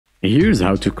Here's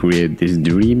how to create this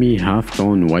Dreamy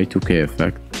Halftone Y2K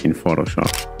Effect in Photoshop.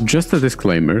 Just a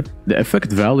disclaimer, the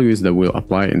effect values that we'll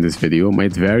apply in this video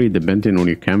might vary depending on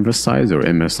your canvas size or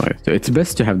image size. So it's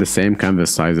best to have the same canvas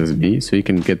size as me so you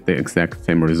can get the exact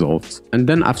same results. And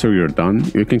then after you're done,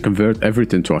 you can convert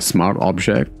everything to a smart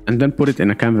object and then put it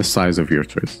in a canvas size of your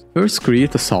choice. First,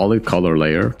 create a solid color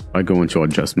layer by going to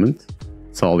Adjustment,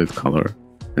 Solid Color,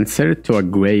 and set it to a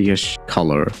grayish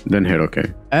color, then hit OK.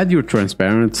 Add your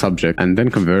transparent subject and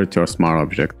then convert it to a smart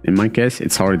object. In my case,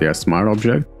 it's already a smart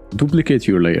object. Duplicate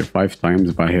your layer 5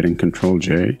 times by hitting Ctrl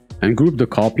J and group the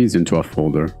copies into a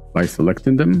folder by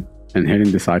selecting them and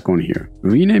hitting this icon here.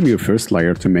 Rename your first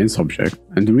layer to main subject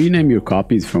and rename your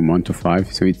copies from 1 to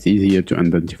 5 so it's easier to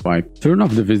identify. Turn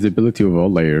off the visibility of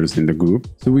all layers in the group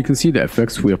so we can see the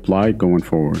effects we apply going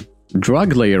forward.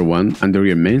 Drag layer 1 under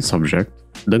your main subject,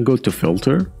 then go to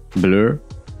Filter, Blur,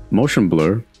 Motion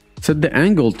Blur, set the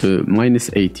angle to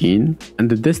 -18 and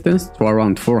the distance to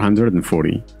around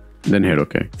 440, then hit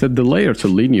OK. Set the layer to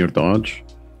Linear Dodge,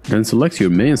 then select your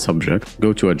main subject,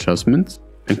 go to Adjustments,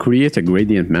 and create a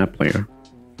gradient map layer.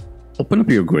 Open up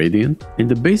your gradient. In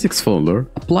the Basics folder,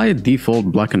 apply a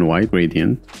default black and white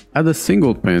gradient, add a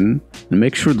single pen, and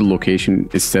make sure the location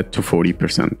is set to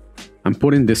 40%. I'm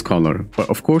putting this color, but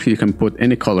of course you can put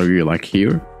any color you like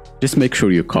here. Just make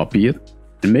sure you copy it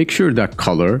and make sure that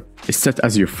color is set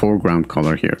as your foreground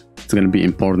color here. It's going to be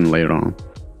important later on.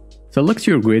 Select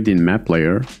your gradient map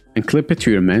layer and clip it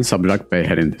to your main subject by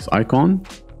hitting this icon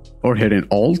or hitting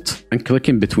Alt and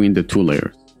clicking between the two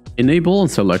layers. Enable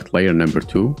and select layer number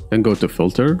 2, then go to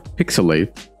Filter,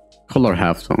 Pixelate, Color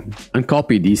Halftone, and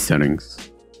copy these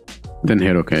settings. Then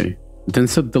hit OK. Then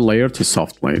set the layer to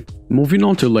Soft Light. Moving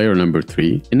on to layer number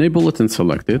 3, enable it and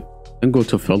select it, then go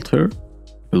to Filter,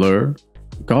 Blur,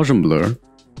 Gaussian Blur,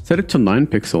 set it to 9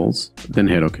 pixels, then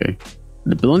hit OK.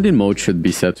 The blending mode should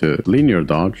be set to Linear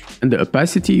Dodge, and the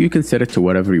opacity you can set it to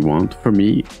whatever you want. For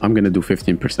me, I'm gonna do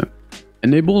 15%.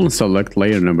 Enable and select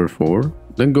layer number 4,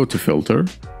 then go to Filter,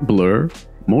 Blur,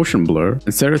 Motion Blur,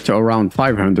 and set it to around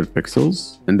 500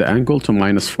 pixels, and the angle to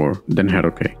 -4, then hit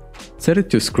OK. Set it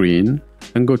to Screen,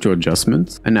 then go to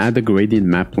Adjustments, and add a gradient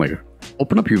map layer.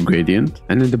 Open up your gradient,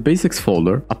 and in the Basics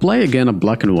folder, apply again a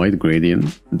black and white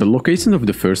gradient. The location of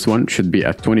the first one should be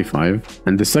at 25,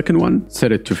 and the second one,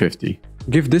 set it to 50.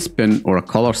 Give this pen or a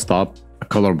color stop a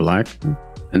color black,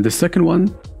 and the second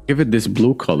one, give it this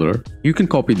blue color. You can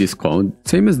copy this code,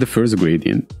 same as the first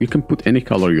gradient. You can put any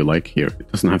color you like here,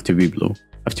 it doesn't have to be blue.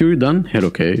 After you're done, hit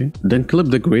OK, then clip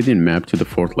the gradient map to the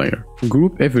 4th layer.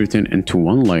 Group everything into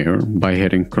one layer by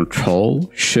hitting Ctrl,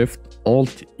 Shift,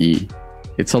 Alt, E.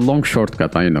 It's a long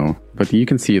shortcut, I know, but you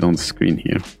can see it on the screen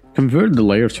here. Convert the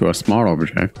layer to a smart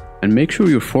object and make sure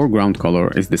your foreground color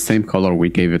is the same color we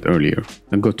gave it earlier.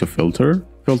 Then go to Filter,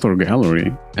 Filter Gallery,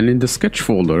 and in the Sketch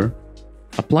folder,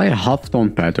 apply a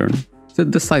halftone pattern.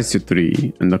 Set the size to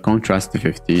 3 and the contrast to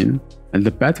 15, and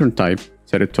the pattern type,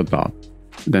 set it to dot.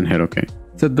 Then hit OK.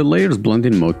 Set the layer's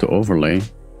blending mode to Overlay.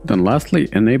 Then lastly,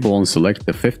 enable and select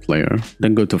the 5th layer.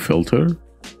 Then go to Filter,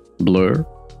 Blur,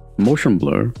 Motion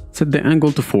Blur, set the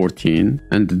angle to 14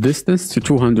 and the distance to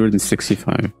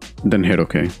 265, then hit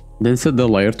OK. Then set the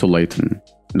layer to Lighten.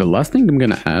 The last thing I'm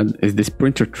gonna add is this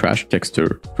printer trash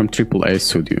texture from AAA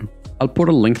Studio. I'll put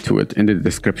a link to it in the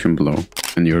description below.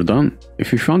 And you're done.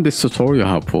 If you found this tutorial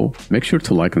helpful, make sure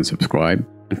to like and subscribe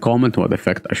and comment what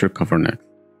effect I should cover next.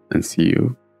 And see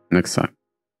you next time.